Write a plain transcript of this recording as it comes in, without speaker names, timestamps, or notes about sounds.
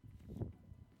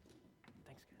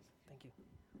Thank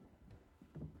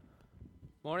you.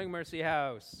 Morning, Mercy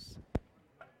House.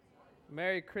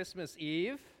 Merry Christmas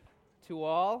Eve to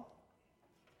all.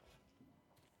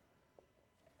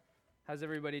 How's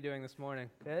everybody doing this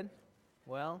morning? Good?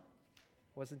 Well?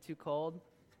 Wasn't too cold?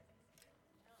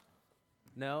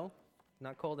 No?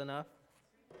 Not cold enough?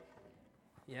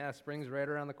 Yeah, spring's right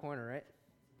around the corner, right?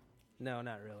 No,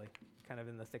 not really. Kind of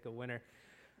in the thick of winter.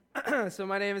 So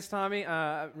my name is Tommy.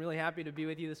 I'm really happy to be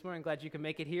with you this morning. Glad you can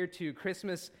make it here to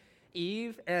Christmas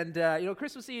Eve. And,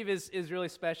 Christmas Eve is really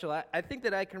special. I think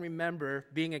that I can remember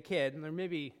being a kid, or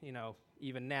maybe,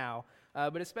 even now,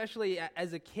 but especially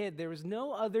as a kid, there was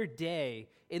no other day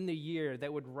in the year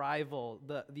that would rival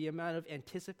the amount of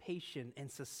anticipation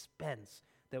and suspense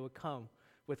that would come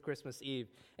with Christmas Eve.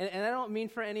 And I don't mean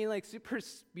for any super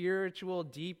spiritual,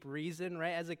 deep reason,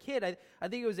 right? As a kid, I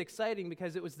think it was exciting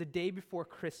because it was the day before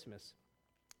Christmas,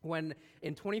 when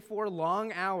in 24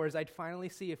 long hours, I'd finally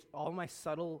see if all my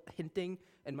subtle hinting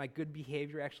and my good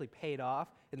behavior actually paid off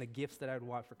in the gifts that I would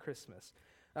want for Christmas.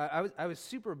 I was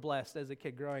super blessed as a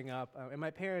kid growing up, and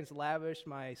my parents lavished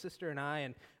my sister and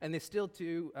I, and they still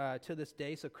do to this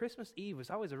day. So Christmas Eve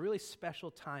was always a really special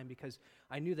time because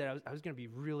I knew that I was going to be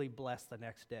really blessed the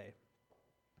next day.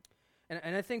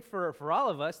 And I think for all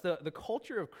of us, the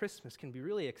culture of Christmas can be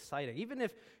really exciting. Even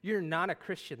if you're not a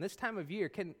Christian, this time of year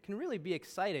can really be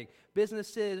exciting.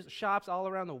 Businesses, shops all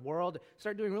around the world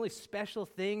start doing really special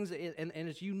things, and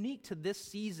it's unique to this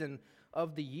season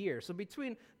of the year. So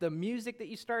between the music that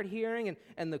you start hearing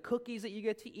and the cookies that you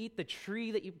get to eat, the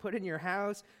tree that you put in your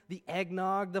house, the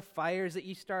eggnog, the fires that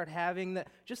you start having,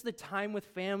 just the time with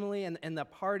family and the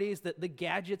parties, the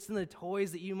gadgets and the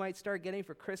toys that you might start getting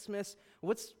for Christmas,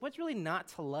 what's really not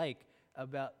to like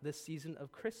about this season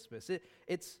of Christmas?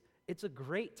 It's a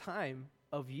great time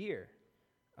of year.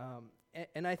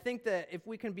 And I think that if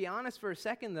we can be honest for a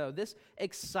second, though, this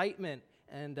excitement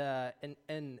and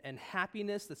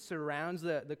happiness that surrounds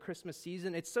the Christmas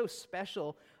season, it's so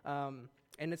special, and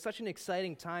it's such an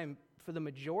exciting time for the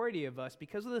majority of us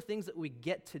because of the things that we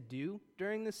get to do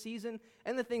during the season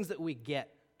and the things that we get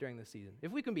during the season.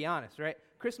 If we can be honest, right?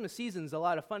 Christmas season's a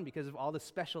lot of fun because of all the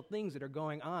special things that are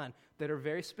going on that are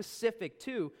very specific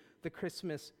to the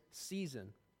Christmas season.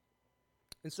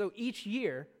 And so each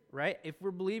year, right, if we're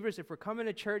believers, if we're coming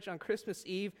to church on Christmas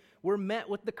Eve, we're met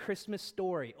with the Christmas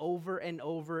story over and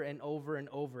over and over and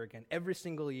over again, every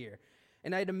single year.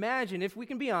 And I'd imagine, if we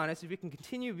can be honest, if we can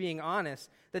continue being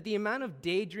honest, that the amount of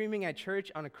daydreaming at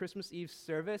church on a Christmas Eve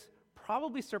service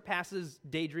probably surpasses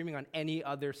daydreaming on any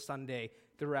other Sunday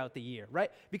throughout the year,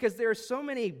 right? Because there are so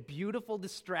many beautiful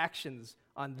distractions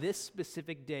on this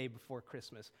specific day before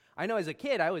Christmas. I know as a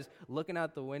kid, I was looking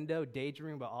out the window,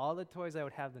 daydreaming about all the toys I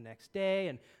would have the next day,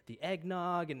 and the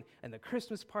eggnog, and the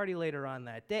Christmas party later on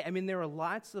that day. I mean, there were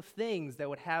lots of things that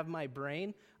would have my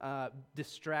brain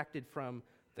distracted from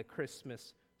the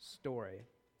Christmas story.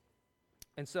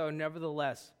 And so,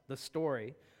 nevertheless, the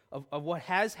story of what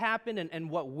has happened and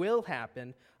what will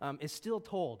happen is still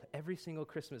told every single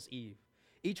Christmas Eve.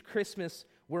 Each Christmas,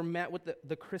 we're met with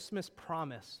the Christmas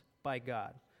promise by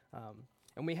God.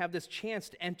 And we have this chance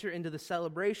to enter into the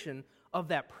celebration of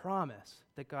that promise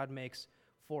that God makes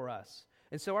for us.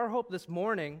 And so our hope this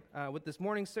morning, with this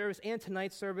morning service and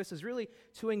tonight's service, is really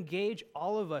to engage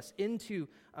all of us into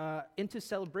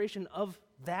celebration of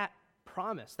that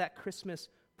promise, that Christmas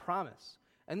promise.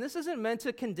 And this isn't meant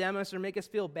to condemn us or make us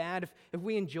feel bad if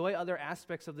we enjoy other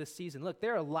aspects of this season. Look,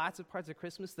 there are lots of parts of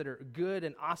Christmas that are good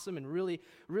and awesome and really,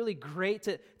 really great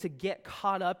to get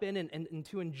caught up in and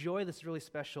to enjoy this really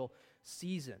special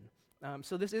season.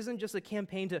 So this isn't just a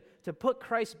campaign to put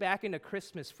Christ back into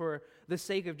Christmas for the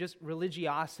sake of just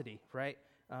religiosity, right?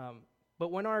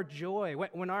 But when our joy,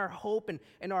 when our hope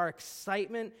and our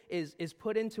excitement is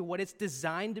put into what it's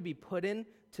designed to be put in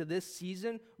to this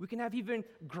season, we can have even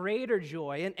greater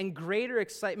joy and greater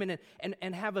excitement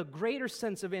and have a greater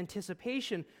sense of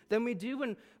anticipation than we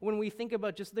do when we think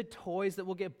about just the toys that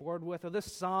we'll get bored with or the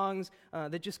songs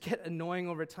that just get annoying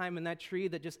over time and that tree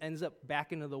that just ends up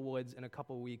back into the woods in a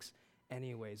couple weeks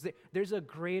anyways. There's a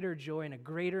greater joy and a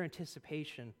greater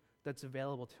anticipation that's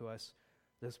available to us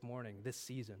this morning, this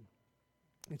season.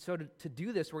 And so to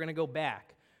do this, we're going to go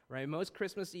back. Right? Most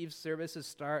Christmas Eve services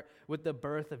start with the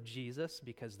birth of Jesus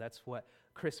because that's what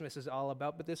Christmas is all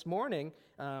about. But this morning,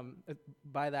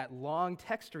 by that long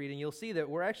text reading, you'll see that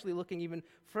we're actually looking even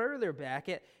further back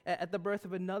at the birth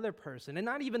of another person. And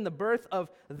not even the birth of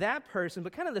that person,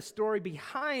 but kind of the story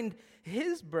behind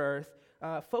his birth,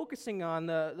 focusing on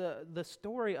the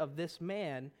story of this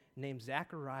man named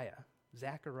Zechariah.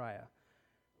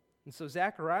 And so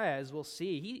Zechariah, as we'll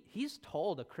see, he's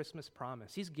told a Christmas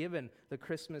promise. He's given the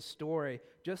Christmas story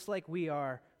just like we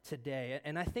are today.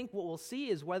 And I think what we'll see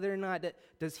is whether or not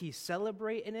does he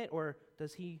celebrate in it or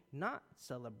does he not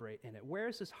celebrate in it? Where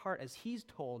is his heart as he's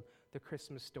told the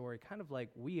Christmas story, kind of like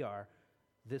we are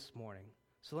this morning?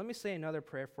 So let me say another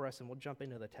prayer for us, and we'll jump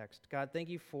into the text. God, thank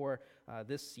you for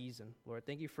this season, Lord.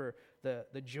 Thank you for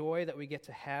the joy that we get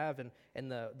to have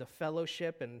and the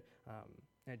fellowship and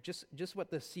just what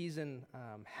the season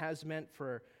has meant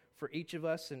for each of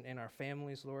us and our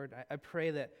families, Lord. I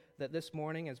pray that this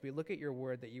morning, as we look at your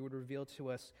word, that you would reveal to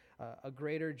us a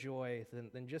greater joy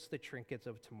than just the trinkets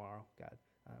of tomorrow, God.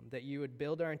 That you would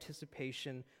build our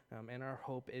anticipation and our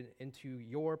hope into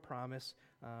your promise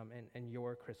and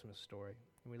your Christmas story.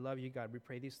 And we love you, God. We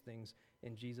pray these things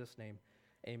in Jesus' name.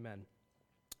 Amen.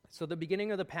 So the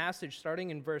beginning of the passage,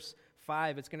 starting in verse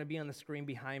 5, it's going to be on the screen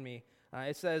behind me.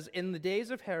 It says, "In the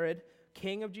days of Herod,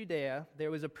 king of Judea,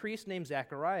 there was a priest named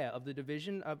Zechariah of the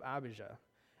division of Abijah.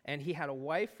 And he had a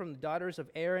wife from the daughters of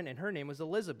Aaron, and her name was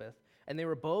Elizabeth. And they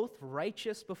were both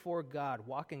righteous before God,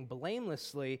 walking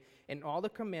blamelessly in all the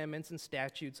commandments and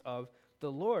statutes of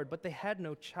the Lord. But they had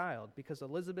no child, because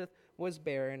Elizabeth was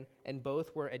barren, and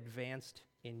both were advanced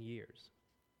in years."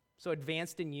 So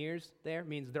advanced in years there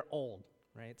means they're old,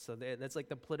 right? So that's like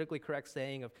the politically correct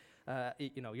saying of,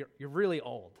 you're really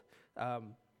old.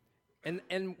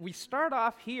 And we start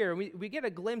off here, we get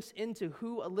a glimpse into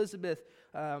who Elizabeth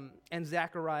and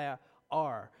Zechariah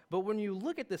are. But when you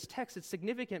look at this text, it's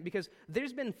significant because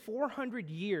there's been 400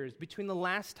 years between the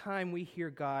last time we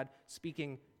hear God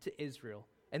speaking to Israel.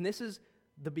 And this is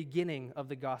the beginning of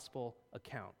the gospel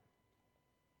account.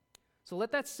 So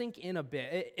let that sink in a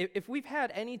bit. If we've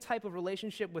had any type of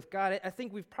relationship with God, I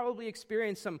think we've probably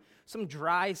experienced some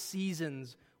dry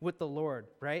seasons with the Lord,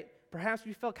 right? Perhaps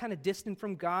we felt kind of distant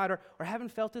from God or haven't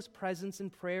felt his presence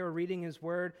in prayer or reading his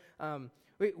word.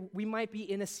 We might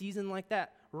be in a season like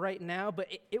that right now, but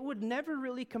it would never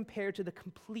really compare to the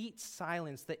complete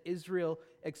silence that Israel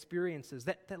experiences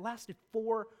that lasted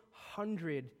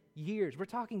 400 years. We're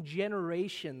talking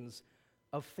generations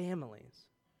of families.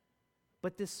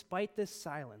 But despite this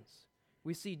silence,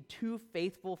 we see two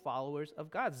faithful followers of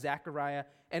God, Zechariah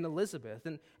and Elizabeth.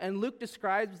 And Luke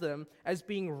describes them as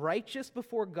being righteous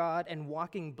before God and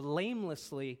walking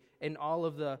blamelessly in all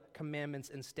of the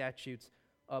commandments and statutes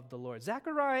of the Lord.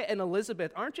 Zechariah and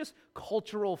Elizabeth aren't just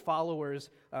cultural followers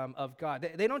of God.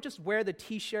 They don't just wear the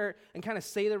t-shirt and kind of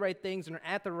say the right things and are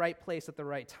at the right place at the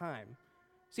right time.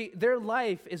 See, their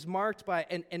life is marked by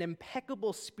an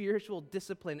impeccable spiritual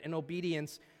discipline and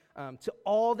obedience to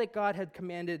all that God had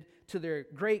commanded to their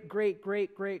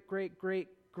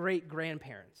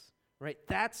great-great-great-great-great-great-grandparents, right?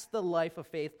 That's the life of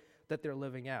faith that they're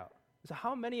living out. So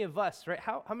how many of us, right,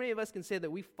 how many of us can say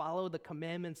that we follow the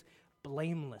commandments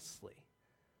blamelessly?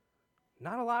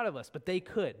 Not a lot of us, but they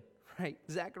could, right?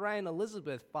 Zechariah and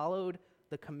Elizabeth followed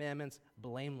the commandments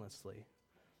blamelessly.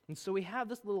 And so we have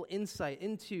this little insight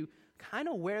into kind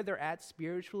of where they're at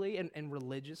spiritually and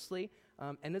religiously,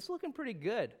 and it's looking pretty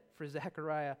good for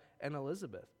Zechariah and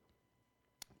Elizabeth.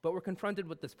 But we're confronted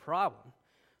with this problem.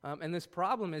 And this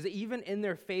problem is that even in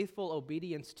their faithful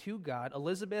obedience to God,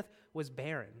 Elizabeth was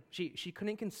barren. She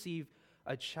couldn't conceive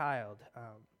a child.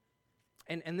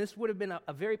 And this would have been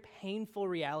a very painful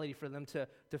reality for them to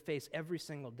face every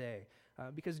single day.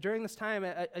 Because during this time,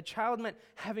 a child meant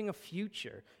having a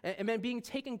future. It meant being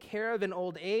taken care of in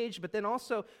old age, but then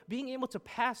also being able to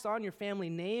pass on your family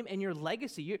name and your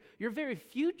legacy. Your very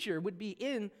future would be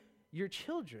in your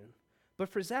children. But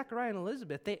for Zechariah and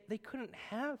Elizabeth, they couldn't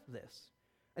have this.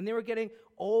 And they were getting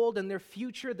old, and their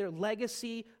future, their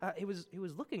legacy, it was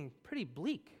looking pretty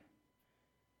bleak.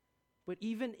 But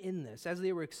even in this, as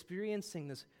they were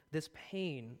experiencing this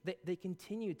pain, they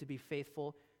continued to be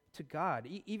faithful to God.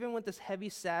 Even with this heavy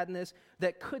sadness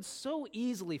that could so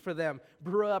easily for them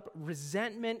brew up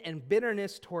resentment and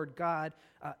bitterness toward God,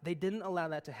 they didn't allow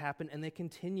that to happen, and they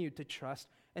continued to trust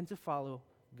and to follow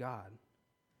God.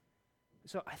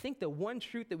 So I think the one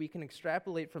truth that we can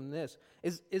extrapolate from this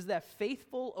is that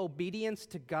faithful obedience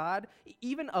to God,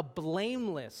 even a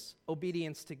blameless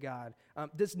obedience to God,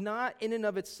 does not in and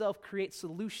of itself create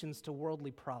solutions to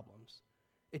worldly problems.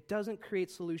 It doesn't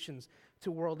create solutions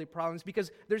to worldly problems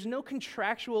because there's no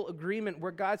contractual agreement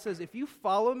where God says, if you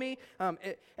follow me,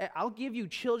 I'll give you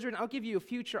children, I'll give you a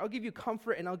future, I'll give you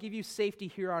comfort, and I'll give you safety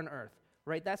here on earth,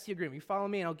 right? That's the agreement. You follow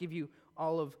me and I'll give you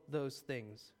all of those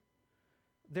things.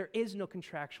 There is no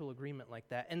contractual agreement like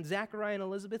that. And Zechariah and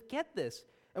Elizabeth get this.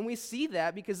 And we see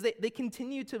that because they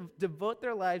continue to devote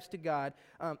their lives to God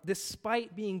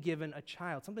despite being given a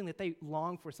child, something that they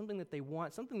long for, something that they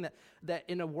want, something that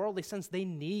in a worldly sense they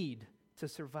need to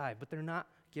survive, but they're not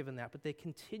given that, but they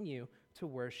continue to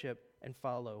worship and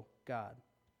follow God.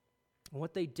 And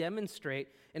what they demonstrate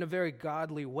in a very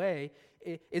godly way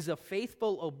is a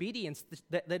faithful obedience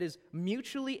that is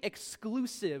mutually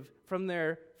exclusive from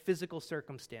their physical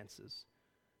circumstances.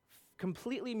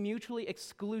 Completely mutually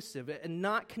exclusive and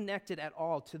not connected at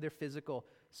all to their physical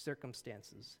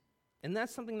circumstances. And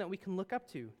that's something that we can look up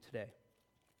to today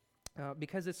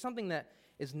because it's something that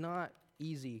is not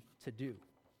easy to do.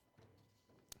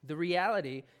 The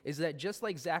reality is that just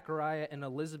like Zechariah and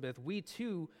Elizabeth, we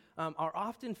too are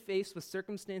often faced with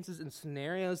circumstances and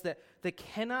scenarios that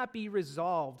cannot be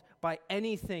resolved by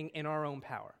anything in our own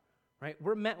power, right?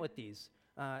 We're met with these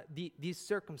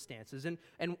circumstances.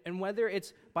 And whether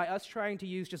it's by us trying to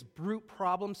use just brute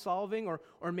problem solving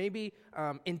or maybe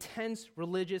intense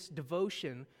religious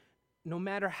devotion, no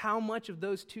matter how much of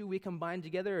those two we combine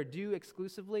together or do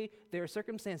exclusively, there are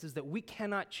circumstances that we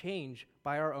cannot change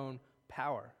by our own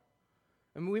power.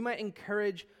 And we might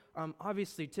encourage,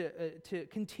 obviously, to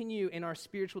continue in our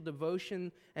spiritual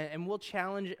devotion, and we'll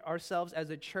challenge ourselves as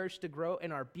a church to grow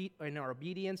in our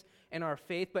obedience and our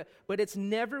faith, but it's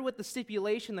never with the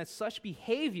stipulation that such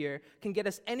behavior can get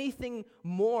us anything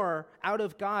more out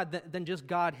of God than just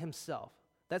God himself.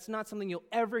 That's not something you'll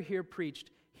ever hear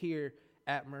preached here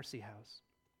at Mercy House.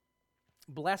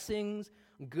 Blessings,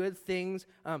 good things,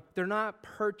 they're not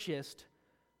purchased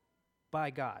by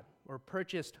God or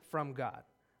purchased from God.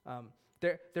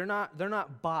 They're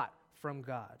not bought from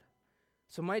God.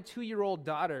 So my 2-year-old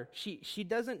daughter, she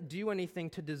doesn't do anything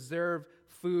to deserve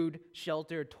food,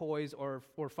 shelter, toys, or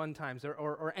fun times,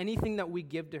 or anything that we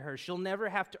give to her. She'll never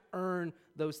have to earn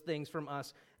those things from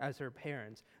us as her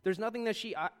parents. There's nothing that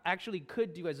she actually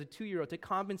could do as a 2-year-old to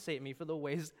compensate me for the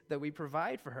ways that we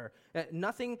provide for her.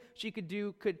 Nothing she could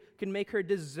do could make her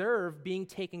deserve being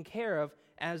taken care of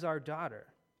as our daughter.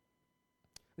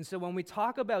 And so when we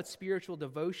talk about spiritual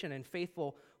devotion and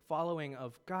faithful following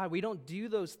of God, we don't do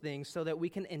those things so that we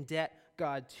can indebt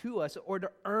God to us or to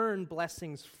earn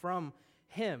blessings from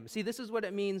him. See, this is what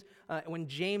it means when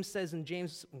James says in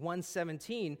James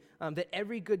 1:17 that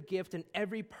every good gift and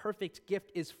every perfect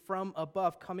gift is from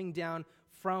above, coming down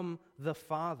from the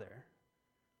Father.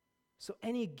 So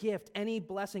any gift, any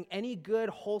blessing, any good,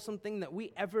 wholesome thing that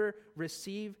we ever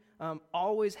receive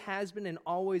always has been and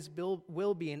always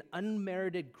will be an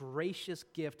unmerited, gracious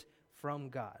gift from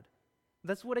God.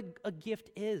 That's what a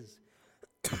gift is.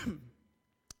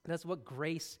 That's what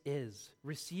grace is.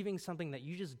 Receiving something that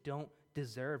you just don't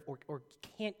deserve or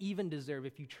can't even deserve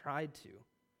if you tried to.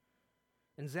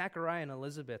 And Zechariah and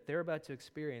Elizabeth, they're about to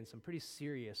experience some pretty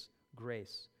serious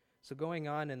grace. So going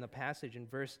on in the passage in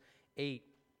verse 8,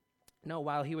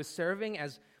 while he was serving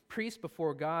as priest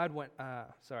before God,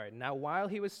 while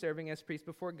he was serving as priest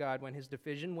before God, when his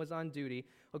division was on duty,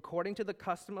 according to the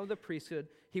custom of the priesthood,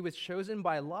 he was chosen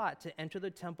by lot to enter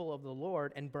the temple of the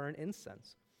Lord and burn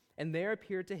incense. And there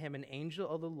appeared to him an angel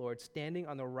of the Lord standing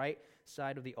on the right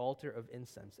side of the altar of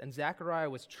incense. And Zechariah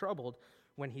was troubled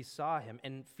when he saw him,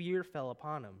 and fear fell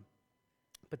upon him.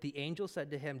 But the angel said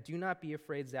to him, "Do not be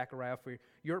afraid, Zechariah, for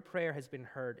your prayer has been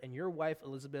heard, and your wife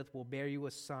Elizabeth will bear you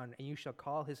a son, and you shall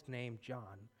call his name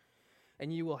John.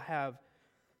 And you will have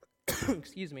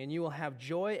and you will have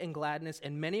joy and gladness,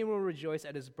 and many will rejoice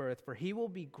at his birth, for he will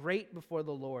be great before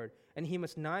the Lord, and he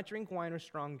must not drink wine or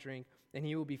strong drink, and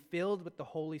he will be filled with the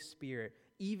Holy Spirit,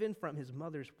 even from his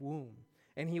mother's womb.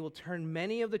 And he will turn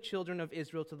many of the children of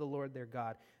Israel to the Lord their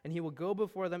God, and he will go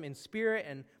before them in spirit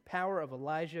and power of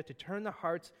Elijah to turn the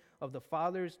hearts of the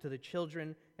fathers to the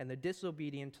children and the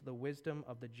disobedient to the wisdom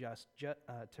of the just,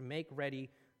 to make ready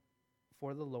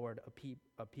for the Lord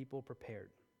a people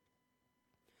prepared."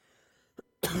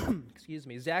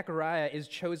 Zechariah is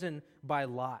chosen by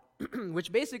lot,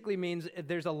 which basically means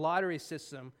there's a lottery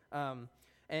system.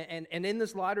 And in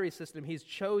this lottery system, he's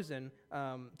chosen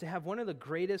to have one of the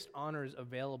greatest honors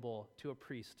available to a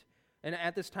priest. And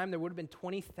at this time, there would have been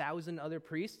 20,000 other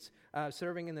priests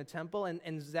serving in the temple,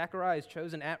 and Zechariah is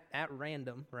chosen at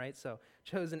random, right? So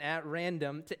chosen at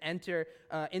random to enter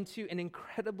into an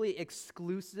incredibly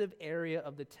exclusive area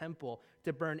of the temple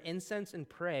to burn incense and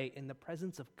pray in the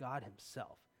presence of God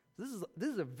himself. This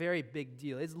is a very big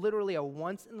deal. It's literally a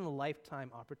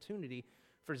once-in-a-lifetime opportunity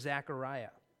for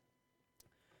Zechariah.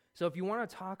 So if you want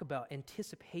to talk about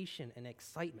anticipation and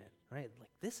excitement, right, like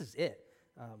this is it.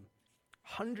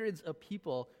 Hundreds of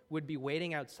people would be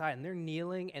waiting outside, and they're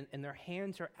kneeling, and their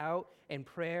hands are out in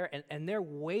prayer, and they're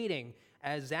waiting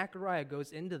as Zechariah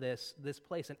goes into this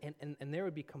place, and there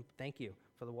would be, thank you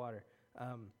for the water,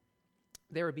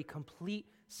 there would be complete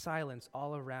silence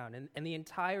all around, and the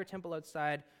entire temple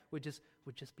outside would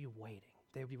just be waiting,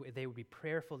 They would be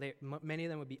prayerful. Many of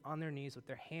them would be on their knees with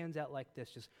their hands out like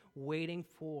this, just waiting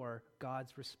for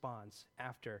God's response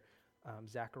after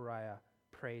Zechariah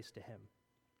prays to him.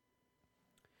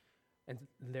 And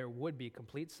there would be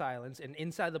complete silence. And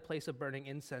inside the place of burning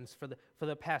incense, for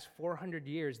the past 400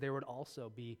 years, there would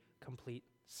also be complete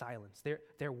silence.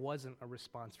 There wasn't a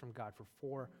response from God for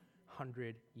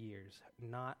 400 years,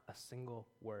 not a single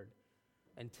word,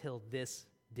 until this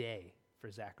day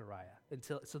for Zechariah.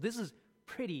 So this is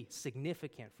pretty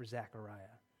significant for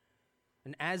Zechariah.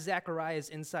 And as Zechariah is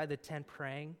inside the tent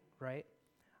praying, right,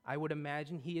 I would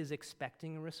imagine he is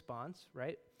expecting a response,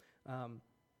 right?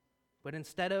 But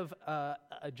instead of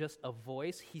just a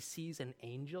voice, he sees an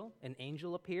angel. An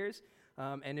angel appears.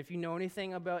 And if you know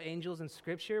anything about angels in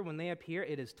Scripture, when they appear,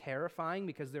 it is terrifying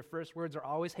because their first words are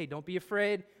always, hey, don't be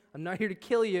afraid. I'm not here to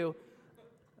kill you.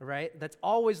 Right? That's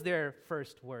always their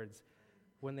first words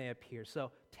when they appear.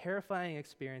 So terrifying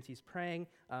experience. He's praying.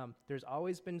 There's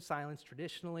always been silence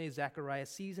traditionally. Zechariah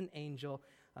sees an angel.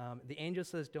 The angel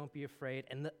says, don't be afraid.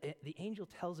 And the angel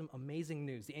tells him amazing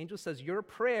news. The angel says, your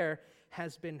prayer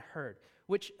has been heard.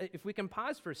 Which, if we can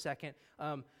pause for a second,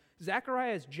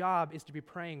 Zechariah's job is to be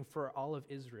praying for all of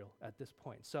Israel at this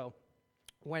point. So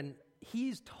when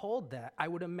he's told that, I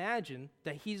would imagine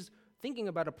that he's thinking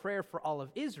about a prayer for all of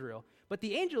Israel, but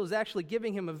the angel is actually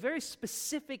giving him a very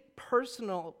specific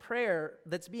personal prayer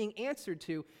that's being answered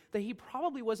to that he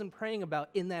probably wasn't praying about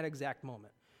in that exact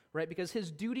moment, right? Because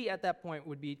his duty at that point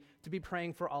would be to be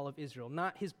praying for all of Israel,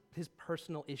 not his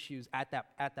personal issues at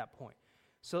that point.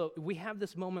 So we have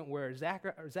this moment where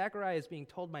Zechariah is being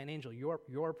told by an angel, your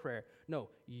prayer. No,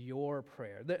 your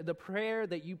prayer. The prayer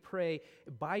that you pray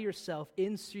by yourself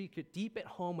in secret, deep at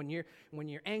home when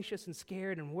you're anxious and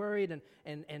scared and worried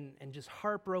and just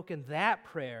heartbroken, that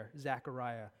prayer,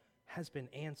 Zechariah, has been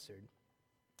answered.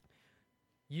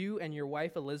 You and your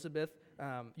wife Elizabeth,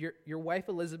 your wife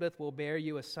Elizabeth will bear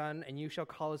you a son, and you shall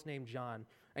call his name John.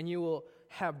 And you will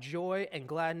have joy and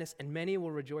gladness, and many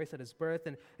will rejoice at his birth,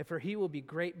 and for he will be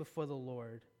great before the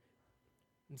Lord.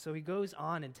 And so he goes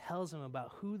on and tells them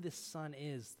about who this son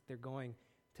is that they're going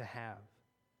to have.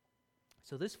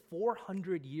 So this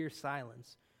 400-year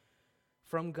silence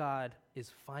from God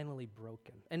is finally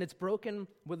broken. And it's broken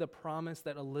with a promise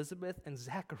that Elizabeth and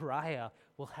Zechariah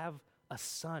will have a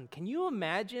son. Can you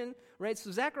imagine, right?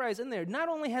 So Zechariah's in there. Not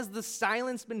only has the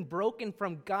silence been broken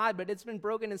from God, but it's been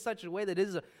broken in such a way that it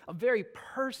is a very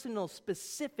personal,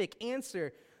 specific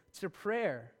answer to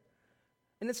prayer.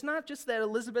 And it's not just that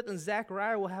Elizabeth and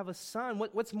Zechariah will have a son.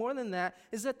 What's more than that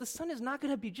is that the son is not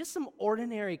going to be just some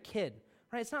ordinary kid,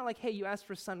 right? It's not like, hey, you asked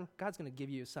for a son, God's going to give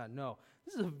you a son. No,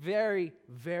 this is a very,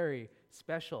 very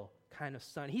special kind of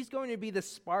son. He's going to be the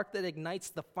spark that ignites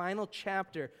the final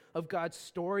chapter of God's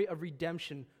story of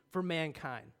redemption for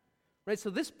mankind, right? So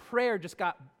this prayer just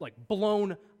got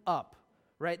blown up,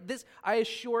 right? I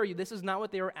assure you, this is not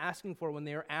what they were asking for when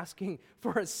they were asking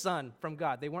for a son from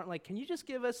God. They weren't like, can you just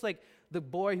give us the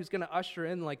boy who's going to usher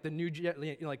in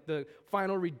the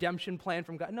final redemption plan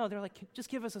from God? No, they're like, just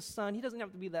give us a son. He doesn't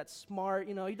have to be that smart,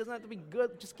 he doesn't have to be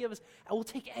good. Just give us, we'll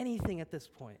take anything at this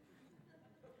point.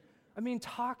 I mean,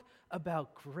 talk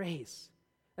about grace.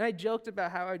 And I joked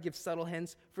about how I'd give subtle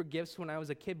hints for gifts when I was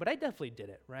a kid, but I definitely did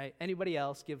it, right? Anybody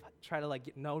else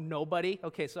nobody?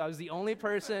 Okay, so I was the only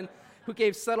person who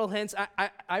gave subtle hints.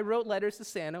 I wrote letters to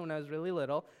Santa when I was really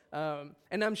little,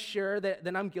 and I'm sure that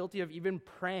I'm guilty of even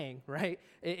praying, right?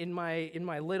 In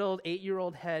my little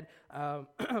 8-year-old head,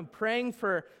 praying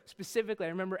for specifically, I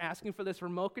remember asking for this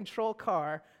remote control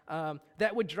car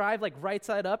that would drive right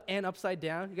side up and upside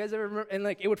down. You guys ever remember? And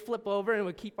it would flip over and it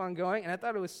would keep on going. And I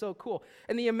thought it was so cool.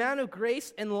 And the amount of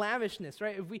grace and lavishness,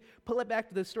 right? If we pull it back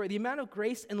to the story, the amount of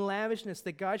grace and lavishness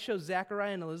that God shows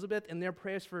Zechariah and Elizabeth in their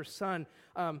prayers for a son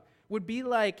would be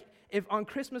like if on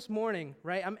Christmas morning,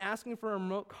 right, I'm asking for a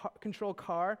remote control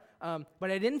car,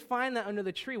 but I didn't find that under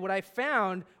the tree. What I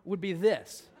found would be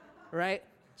this, right?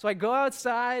 So I go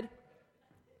outside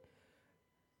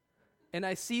and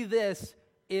I see this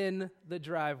in the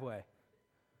driveway.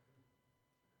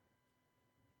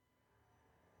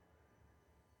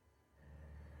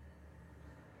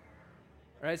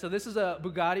 All right, so this is a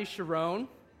Bugatti Chiron,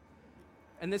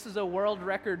 and this is a world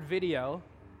record video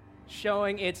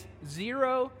showing it's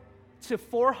 0 to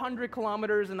 400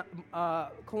 kilometers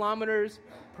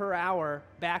per hour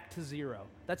back to 0.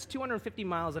 That's 250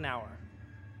 miles an hour.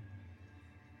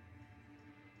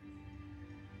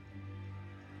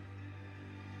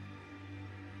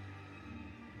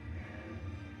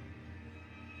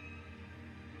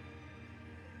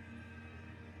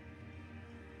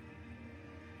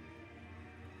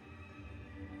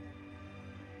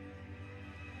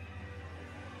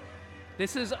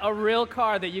 This is a real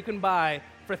car that you can buy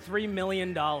for $3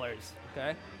 million,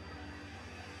 okay?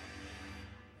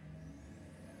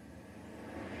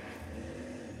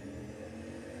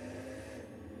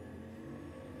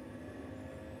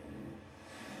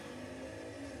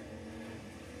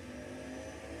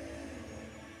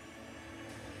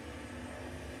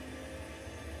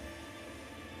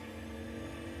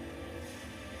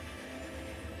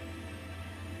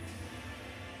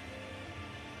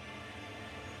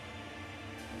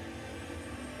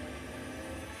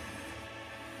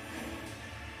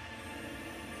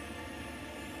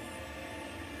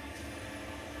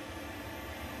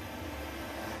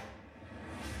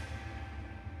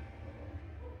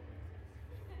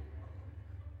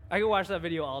 I could watch that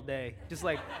video all day, just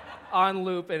like on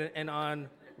loop and on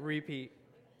repeat.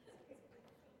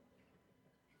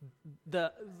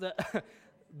 The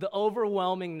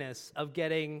overwhelmingness of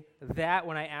getting that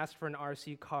when I asked for an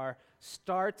RC car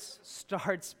starts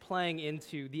playing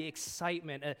into the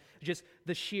excitement, just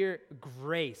the sheer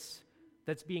grace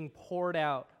that's being poured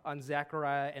out on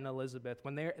Zechariah and Elizabeth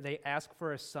when they ask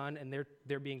for a son and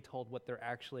they're being told what they're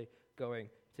actually going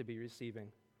to be receiving.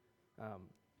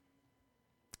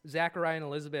 Zechariah and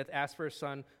Elizabeth asked for a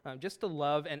son just to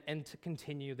love and to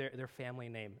continue their family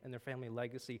name and their family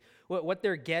legacy. What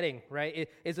they're getting, right,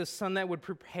 is a son that would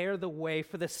prepare the way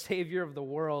for the Savior of the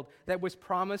world that was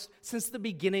promised since the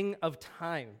beginning of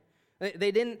time.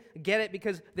 They didn't get it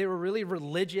because they were really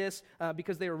religious,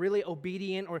 because they were really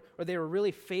obedient, or they were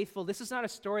really faithful. This is not a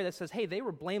story that says, hey, they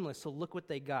were blameless, so look what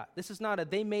they got. This is not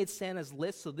they made Santa's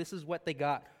list, so this is what they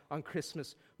got on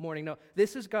Christmas morning. No,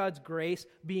 this is God's grace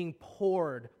being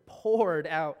poured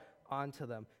out onto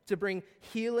them to bring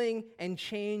healing and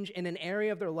change in an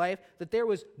area of their life that there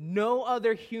was no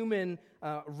other human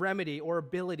remedy or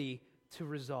ability to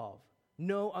resolve.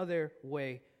 No other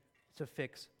way to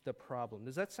fix the problem.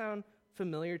 Does that sound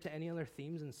familiar to any other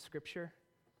themes in Scripture?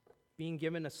 Being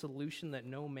given a solution that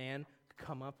no man could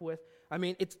come up with? I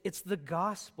mean, it's the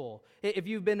gospel. If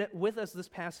you've been with us this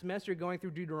past semester going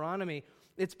through Deuteronomy,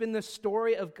 it's been the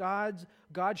story of God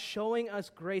showing us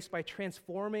grace by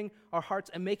transforming our hearts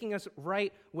and making us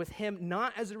right with Him,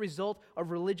 not as a result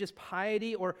of religious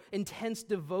piety or intense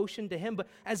devotion to Him, but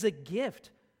as a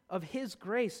gift of His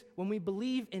grace when we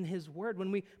believe in His word,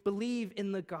 when we believe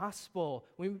in the gospel,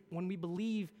 when we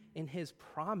believe in His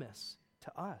promise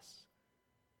to us.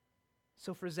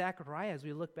 So for Zechariah, as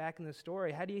we look back in the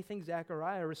story, how do you think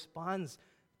Zechariah responds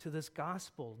to this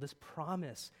gospel, this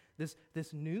promise, this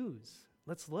news?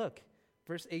 Let's look.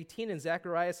 Verse 18, and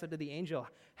Zechariah said to the angel,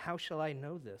 how shall I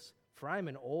know this? For I am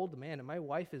an old man, and my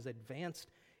wife is advanced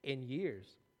in years.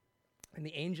 And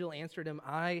the angel answered him,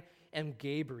 I am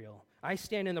Gabriel. I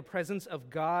stand in the presence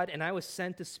of God, and I was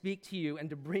sent to speak to you and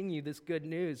to bring you this good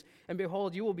news. And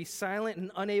behold, you will be silent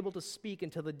and unable to speak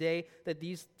until the day that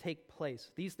these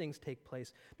things take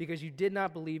place, because you did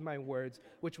not believe my words,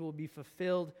 which will be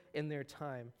fulfilled in their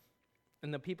time.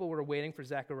 And the people were waiting for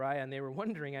Zechariah, and they were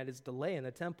wondering at his delay in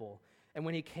the temple. And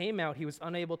when he came out, he was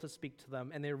unable to speak to them,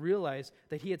 and they realized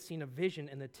that he had seen a vision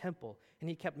in the temple. And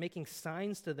he kept making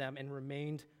signs to them and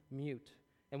remained mute.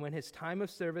 And when his time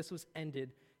of service was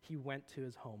ended, he went to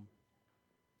his home.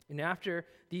 And after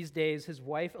these days, his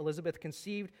wife Elizabeth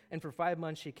conceived, and for 5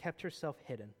 months she kept herself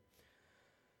hidden.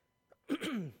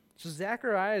 So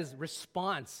Zechariah's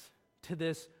response to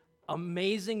this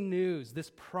amazing news,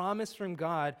 this promise from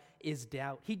God, is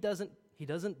doubt. He doesn't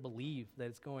believe that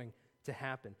it's going to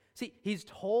happen. See, he's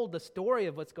told the story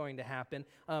of what's going to happen,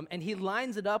 and he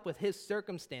lines it up with his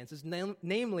circumstances,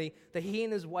 namely that he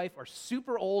and his wife are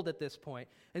super old at this point.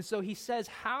 And so he says,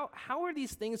 how are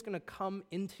these things going to come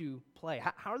into play?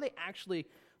 How are they actually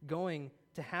going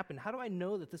to happen? How do I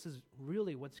know that this is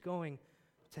really what's going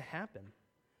to happen?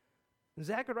 And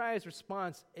Zechariah's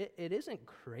response, it isn't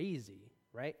crazy,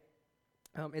 right?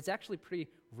 It's actually pretty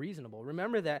reasonable.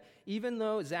 Remember that even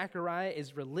though Zechariah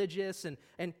is religious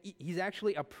and he's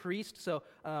actually a priest, so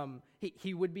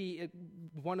he would be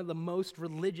one of the most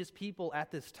religious people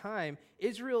at this time,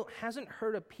 Israel hasn't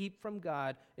heard a peep from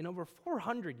God in over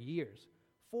 400 years.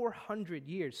 400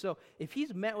 years. So if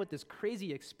he's met with this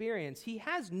crazy experience, he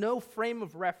has no frame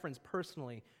of reference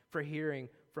personally for hearing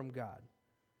from God.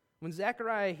 When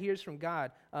Zechariah hears from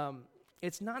God,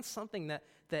 it's not something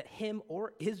that him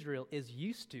or Israel is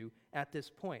used to at this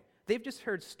point. They've just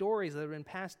heard stories that have been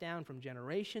passed down from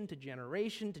generation to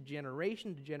generation to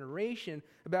generation to generation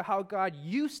about how God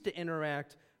used to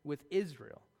interact with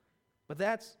Israel. But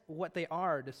that's what they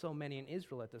are to so many in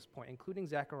Israel at this point, including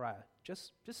Zechariah.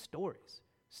 Just stories.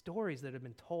 Stories that have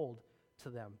been told to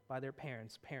them by their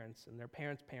parents' parents, and their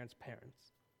parents' parents'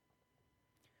 parents.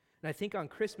 And I think on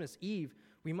Christmas Eve,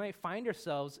 we might find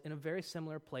ourselves in a very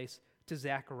similar place to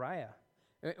Zechariah.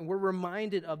 And we're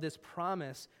reminded of this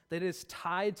promise that is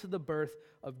tied to the birth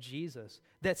of Jesus,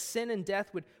 that sin and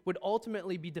death would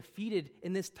ultimately be defeated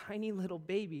in this tiny little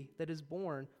baby that is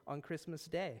born on Christmas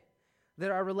Day,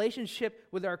 that our relationship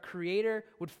with our Creator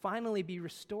would finally be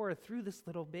restored through this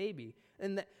little baby,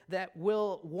 and that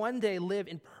we'll one day live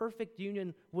in perfect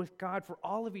union with God for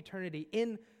all of eternity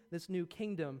in this new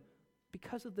kingdom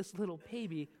because of this little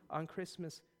baby on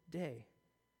Christmas Day.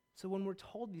 So when we're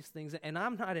told these things, and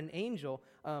I'm not an angel,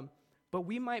 but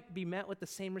we might be met with the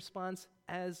same response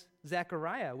as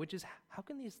Zechariah, which is, how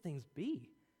can these things be?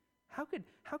 How could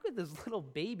this little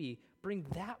baby bring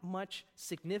that much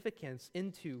significance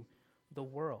into the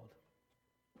world?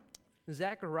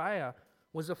 Zechariah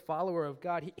was a follower of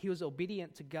God. He was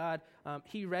obedient to God.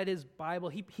 He read his Bible.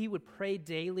 He would pray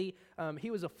daily.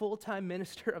 He was a full-time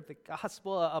minister of the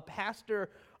gospel, a pastor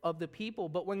of the people.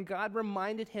 But when God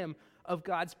reminded him of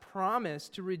God's promise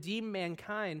to redeem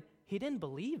mankind, he didn't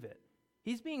believe it.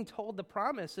 He's being told the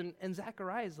promise, and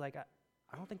Zechariah is like,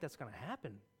 I don't think that's going to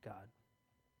happen, God.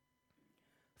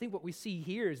 I think what we see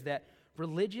here is that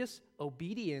religious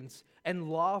obedience and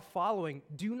law following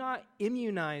do not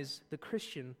immunize the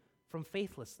Christian from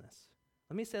faithlessness.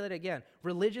 Let me say that again.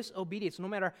 Religious obedience, no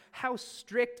matter how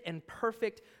strict and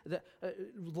perfect the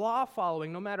law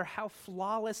following, no matter how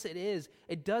flawless it is,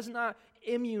 it does not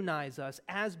immunize us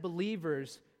as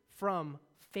believers from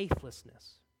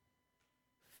faithlessness.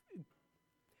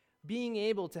 Being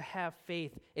able to have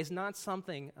faith is not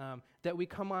something that we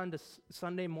come on to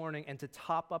Sunday morning and to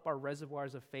top up our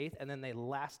reservoirs of faith and then they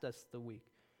last us the week.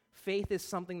 Faith is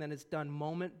something that is done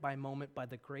moment by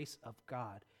the grace of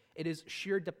God. It is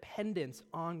sheer dependence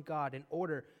on God in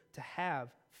order to have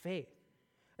faith.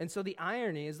 And so the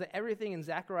irony is that everything in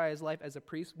Zechariah's life as a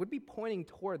priest would be pointing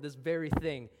toward this very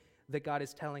thing that God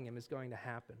is telling him is going to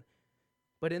happen.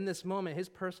 But in this moment, his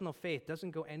personal faith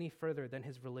doesn't go any further than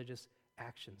his religious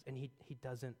actions, and he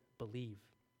doesn't believe.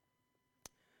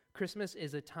 Christmas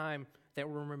is a time that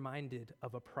we're reminded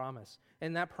of a promise,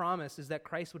 and that promise is that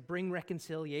Christ would bring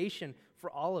reconciliation for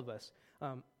all of us.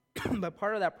 But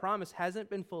part of that promise hasn't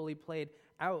been fully played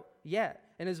out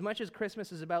yet. And as much as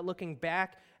Christmas is about looking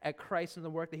back at Christ and the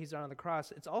work that he's done on the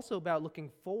cross, it's also about looking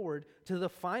forward to the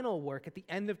final work at the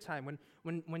end of time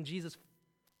when Jesus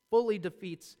fully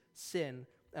defeats sin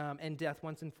and death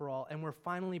once and for all, and we're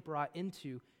finally brought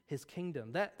into his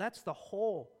kingdom. That's the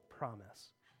whole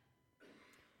promise.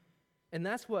 And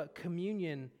that's what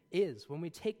communion is. When we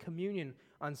take communion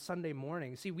on Sunday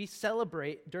morning, see, we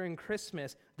celebrate during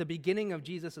Christmas the beginning of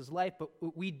Jesus' life, but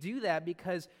we do that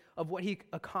because of what he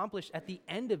accomplished at the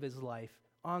end of his life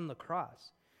on the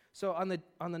cross. So on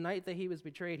the night that he was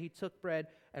betrayed, he took bread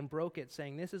and broke it,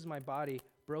 saying, "This is my body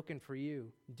broken for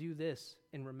you. Do this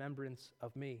in remembrance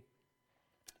of me."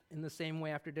 In the same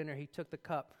way, after dinner, he took the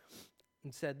cup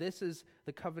and said, "This is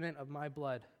the covenant of my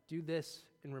blood. Do this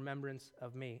in remembrance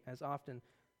of me as often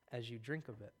as you drink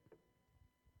of it."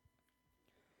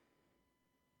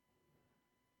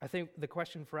 I think the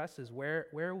question for us is, where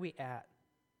are we at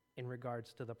in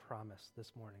regards to the promise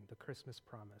this morning, the Christmas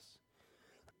promise?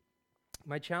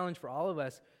 My challenge for all of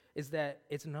us is that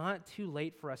it's not too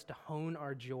late for us to hone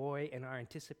our joy and our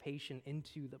anticipation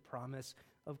into the promise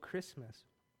of Christmas.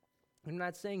 I'm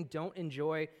not saying don't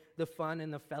enjoy the fun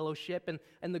and the fellowship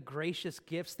and the gracious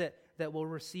gifts that we'll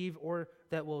receive or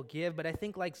that we'll give, but I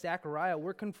think like Zechariah,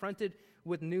 we're confronted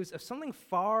with news of something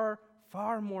far,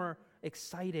 far more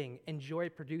exciting and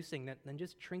joy-producing than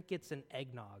just trinkets and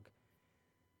eggnog.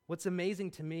 What's amazing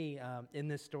to me in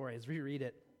this story, as we read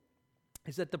it,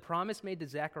 is that the promise made to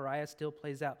Zechariah still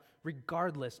plays out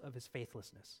regardless of his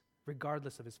faithlessness.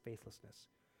 Regardless of his faithlessness.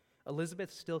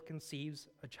 Elizabeth still conceives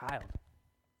a child.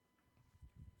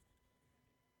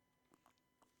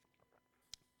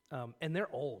 And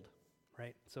they're old,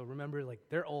 right? So remember, like,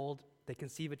 they're old. They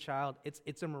conceive a child.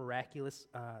 It's a miraculous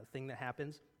thing that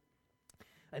happens.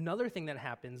 Another thing that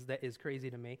happens that is crazy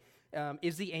to me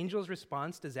is the angel's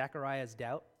response to Zechariah's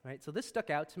doubt, right? So this stuck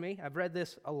out to me. I've read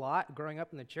this a lot growing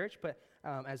up in the church, but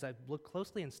as I've looked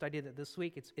closely and studied it this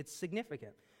week, it's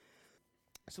significant.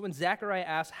 So when Zechariah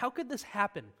asks, how could this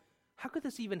happen? How could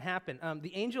this even happen?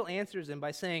 The angel answers him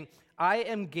by saying, "I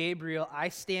am Gabriel. I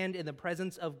stand in the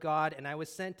presence of God, and I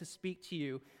was sent to speak to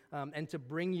you and to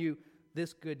bring you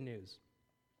this good news."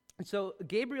 And so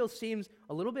Gabriel seems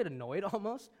a little bit annoyed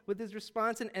almost with his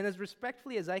response, and as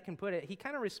respectfully as I can put it, he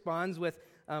kind of responds with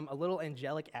a little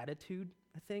angelic attitude,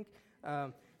 I think.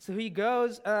 So he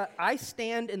goes, "I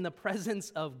stand in the presence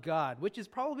of God," which is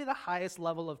probably the highest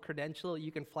level of credential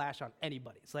you can flash on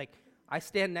anybody. It's like, I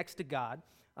stand next to God,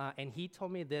 and he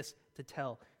told me this to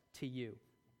tell to you.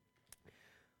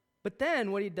 But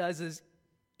then what he does is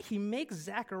he makes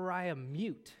Zechariah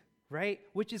mute, right?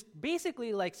 Which is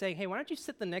basically like saying, hey, why don't you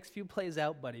sit the next few plays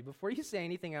out, buddy? Before you say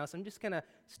anything else, I'm just going to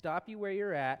stop you where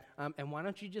you're at, and why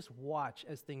don't you just watch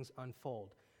as things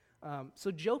unfold?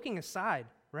 So joking aside,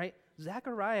 right,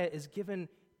 Zechariah is given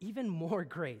even more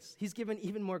grace. He's given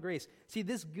even more grace. See,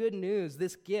 this good news,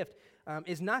 this gift,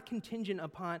 is not contingent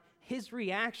upon his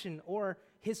reaction or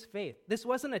his faith. This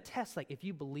wasn't a test like, if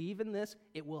you believe in this,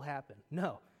 it will happen.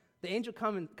 No. The angel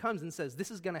comes and says,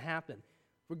 this is going to happen.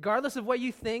 Regardless of what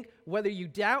you think, whether you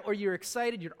doubt or you're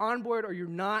excited, you're on board or you're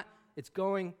not, it's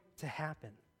going to happen.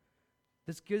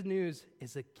 This good news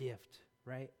is a gift,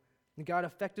 right? And God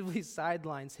effectively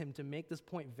sidelines him to make this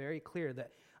point very clear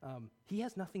that he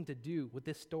has nothing to do with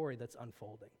this story that's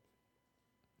unfolding.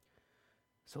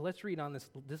 So let's read on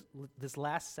this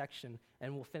last section,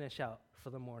 and we'll finish out for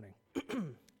the morning.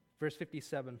 Verse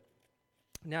 57.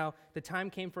 Now the time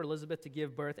came for Elizabeth to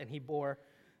give birth, and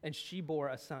she bore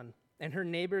a son. And her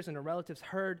neighbors and her relatives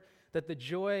heard that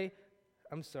the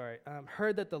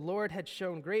Lord had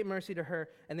shown great mercy to her,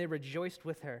 and they rejoiced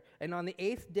with her. And on the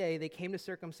 8th day they came to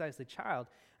circumcise the child,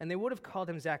 and they would have called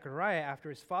him Zechariah after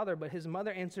his father, but his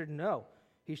mother answered, no,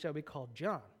 he shall be called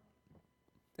John.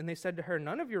 And they said to her,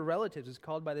 none of your relatives is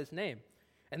called by this name.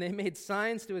 And they made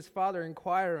signs to his father,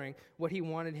 inquiring what he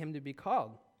wanted him to be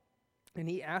called. And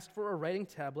he asked for a writing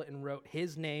tablet and wrote,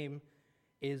 his name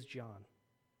is John.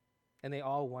 And they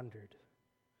all wondered.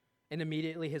 And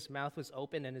immediately his mouth was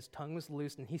opened and his tongue was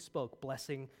loosed, and he spoke,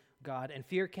 blessing God. And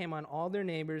fear came on all their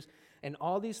neighbors, and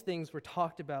all these things were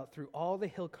talked about through all the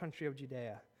hill country of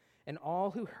Judea. And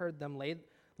all who heard them laid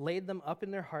them up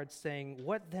in their hearts, saying,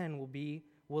 what then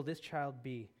will this child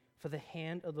be? For the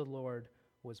hand of the Lord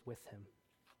was with him.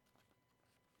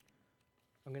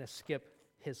 I'm going to skip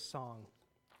his song.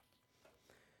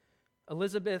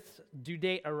 Elizabeth's due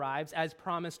date arrives as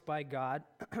promised by God,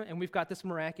 and we've got this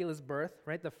miraculous birth,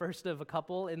 right? The first of a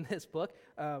couple in this book.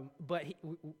 But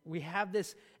we have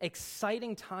this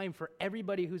exciting time for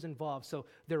everybody who's involved. So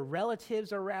their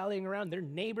relatives are rallying around, their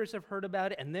neighbors have heard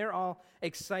about it, and they're all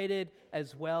excited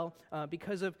as well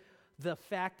because of the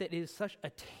fact that it is such a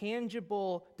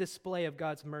tangible display of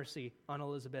God's mercy on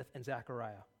Elizabeth and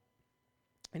Zechariah.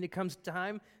 And it comes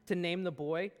time to name the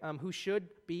boy, who should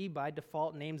be by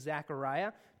default named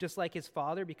Zechariah, just like his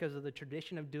father, because of the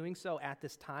tradition of doing so at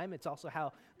this time. It's also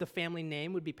how the family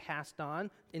name would be passed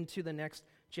on into the next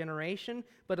generation.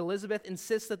 But Elizabeth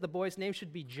insists that the boy's name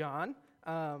should be John,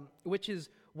 which is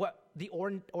what the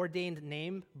ordained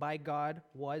name by God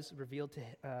was revealed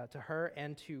to her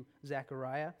and to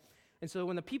Zechariah. And so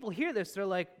when the people hear this, they're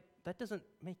like, that doesn't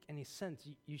make any sense.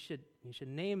 You should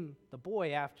name the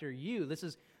boy after you. This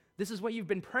is what you've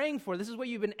been praying for. This is what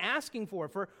you've been asking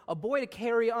for a boy to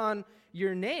carry on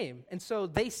your name. And so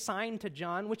they signed to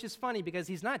John, which is funny because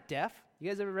he's not deaf. You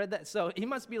guys ever read that? So he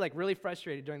must be like really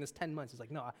frustrated during this 10 months. He's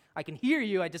like, no, I can hear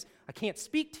you. I can't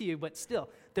speak to you, but still,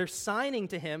 they're signing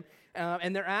to him,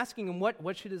 and they're asking him,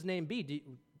 what should his name be?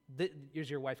 Is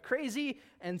your wife crazy?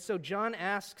 And so John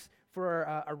asks for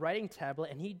a writing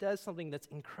tablet, and he does something that's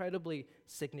incredibly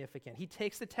significant. He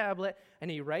takes the tablet and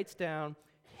he writes down,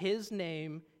 his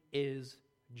name is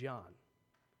John.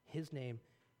 His name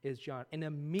is John. And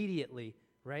immediately,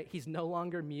 right, he's no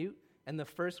longer mute, and the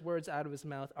first words out of his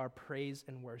mouth are praise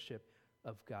and worship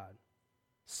of God.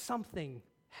 Something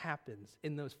happens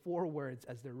in those 4 words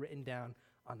as they're written down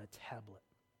on a tablet.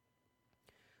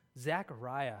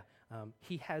 Zechariah,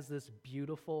 he has this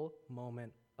beautiful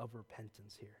moment of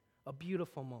repentance here. A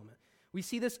beautiful moment. We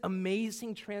see this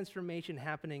amazing transformation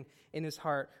happening in his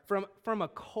heart from a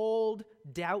cold,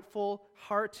 doubtful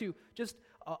heart to just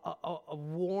a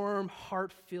warm,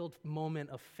 heart-filled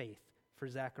moment of faith for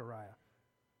Zechariah.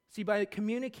 See, by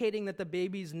communicating that the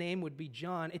baby's name would be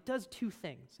John, it does 2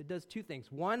 things. It does 2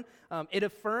 things. One, it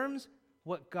affirms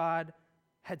what God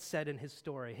had said in his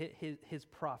story, his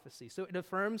prophecy. So it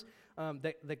affirms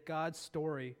that God's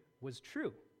story was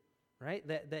true. Right?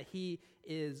 That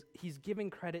he's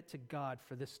giving credit to God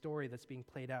for this story that's being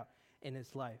played out in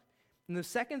his life. And the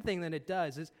second thing that it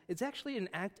does is it's actually an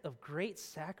act of great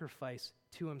sacrifice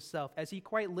to himself, as he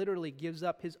quite literally gives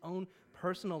up his own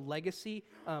personal legacy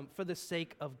for the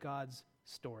sake of God's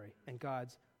story and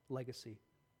God's legacy.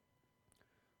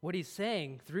 What he's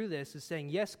saying through this is saying,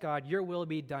 yes, God, your will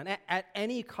be done at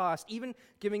any cost, even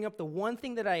giving up the one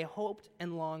thing that I hoped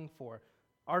and longed for.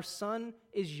 Our son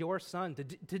is your son,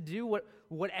 to do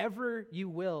whatever you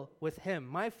will with him.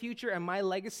 My future and my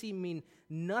legacy mean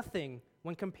nothing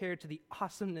when compared to the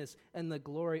awesomeness and the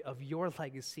glory of your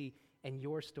legacy and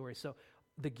your story. So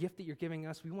the gift that you're giving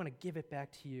us, we want to give it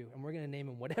back to you, and we're going to name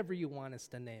him whatever you want us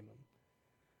to name him.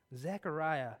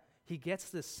 Zechariah, he gets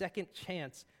this second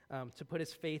chance to put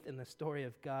his faith in the story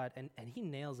of God, and he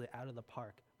nails it out of the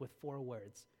park with 4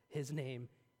 words. His name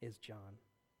is John.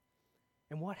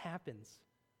 And what happens?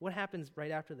 What happens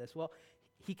right after this? Well,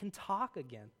 he can talk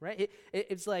again, right?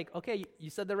 It's like, okay, you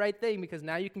said the right thing because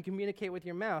now you can communicate with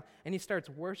your mouth. And he starts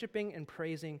worshiping and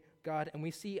praising God. And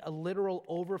we see a literal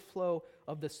overflow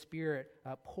of the Spirit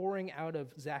pouring out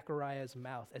of Zechariah's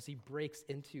mouth as he breaks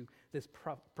into this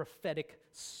prophetic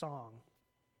song.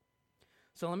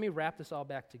 So let me wrap this all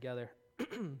back together,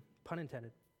 pun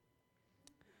intended.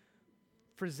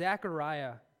 For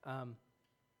Zechariah,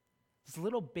 this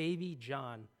little baby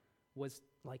John was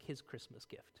like his Christmas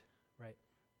gift, right?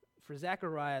 For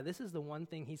Zechariah, this is the one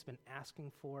thing he's been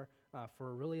asking for a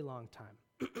really long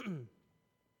time.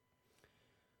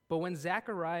 But when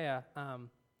Zechariah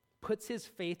puts his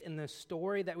faith in the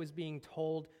story that was being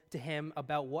told to him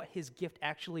about what his gift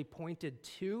actually pointed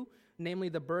to, namely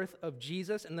the birth of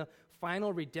Jesus and the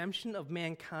final redemption of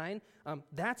mankind,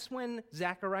 that's when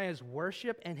Zechariah's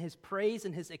worship and his praise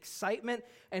and his excitement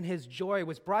and his joy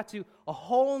was brought to a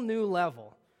whole new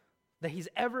level that he's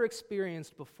ever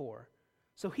experienced before.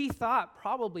 So he thought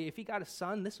probably if he got a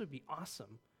son, this would be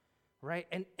awesome, right?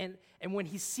 And when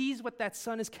he sees what that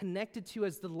son is connected to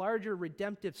as the larger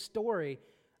redemptive story,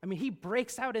 I mean, he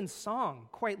breaks out in song,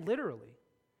 quite literally.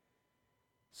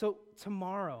 So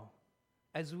tomorrow,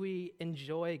 as we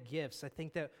enjoy gifts, I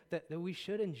think that we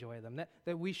should enjoy them,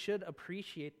 that we should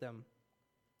appreciate them.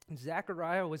 And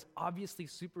Zechariah was obviously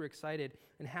super excited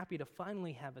and happy to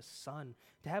finally have a son,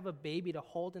 to have a baby to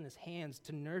hold in his hands,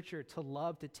 to nurture, to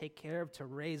love, to take care of, to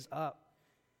raise up.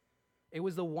 It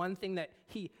was the one thing that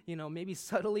he, maybe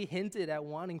subtly hinted at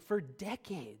wanting for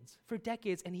decades,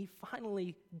 and he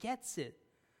finally gets it.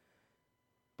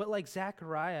 But like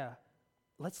Zechariah,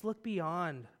 let's look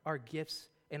beyond our gifts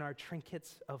and our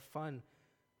trinkets of fun,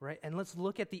 right? And let's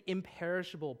look at the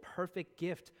imperishable, perfect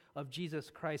gift of Jesus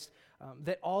Christ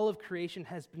that all of creation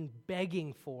has been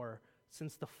begging for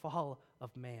since the fall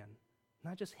of man.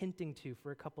 Not just hinting to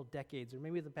for a couple decades or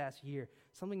maybe the past year,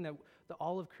 something that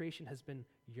all of creation has been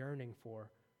yearning for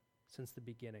since the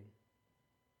beginning.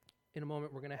 In a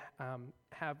moment, we're going to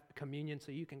have communion,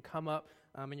 so you can come up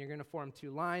and you're going to form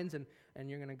 2 lines and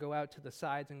you're going to go out to the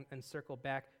sides and circle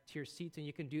back to your seats, and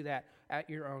you can do that at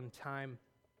your own time.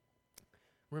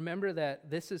 Remember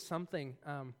that this is something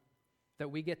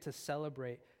that we get to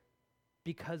celebrate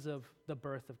because of the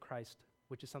birth of Christ,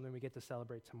 which is something we get to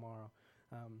celebrate tomorrow.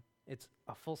 It's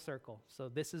a full circle. So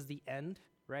this is the end,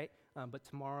 right? But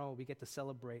tomorrow we get to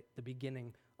celebrate the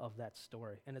beginning of that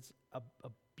story. And it's a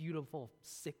beautiful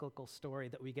cyclical story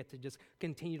that we get to just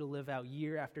continue to live out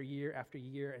year after year after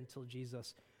year until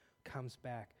Jesus comes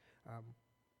back.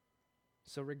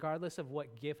 So regardless of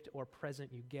what gift or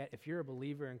present you get, if you're a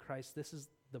believer in Christ, this is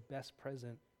the best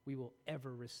present we will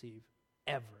ever receive,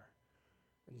 ever.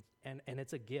 And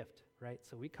it's a gift, right?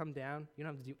 So we come down, you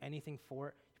don't have to do anything for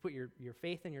it. You put your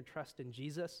faith and your trust in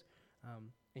Jesus,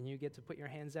 and you get to put your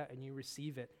hands out and you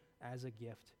receive it as a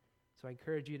gift. So I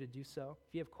encourage you to do so.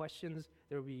 If you have questions,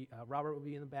 there will be Robert will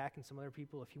be in the back and some other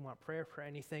people. If you want prayer for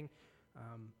anything,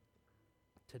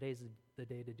 today's the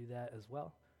day to do that as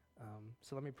well.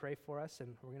 So let me pray for us,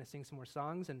 and we're going to sing some more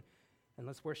songs, and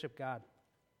let's worship God.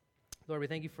 Lord, we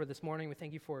thank you for this morning. We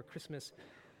thank you for Christmas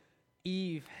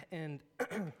Eve, and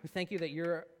we thank you that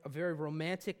you're a very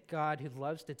romantic God who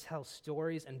loves to tell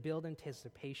stories and build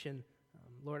anticipation.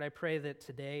 Lord, I pray that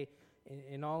today,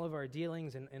 in all of our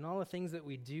dealings and in all the things that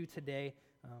we do today,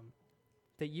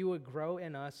 that you would grow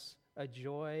in us a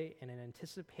joy and an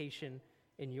anticipation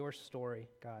in your story,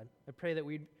 God. I pray that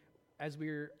as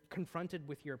we're confronted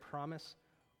with your promise,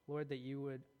 Lord, that you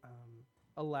would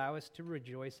allow us to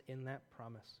rejoice in that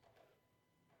promise.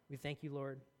 We thank you,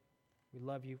 Lord. We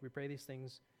love you. We pray these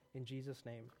things in Jesus'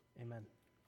 name. Amen.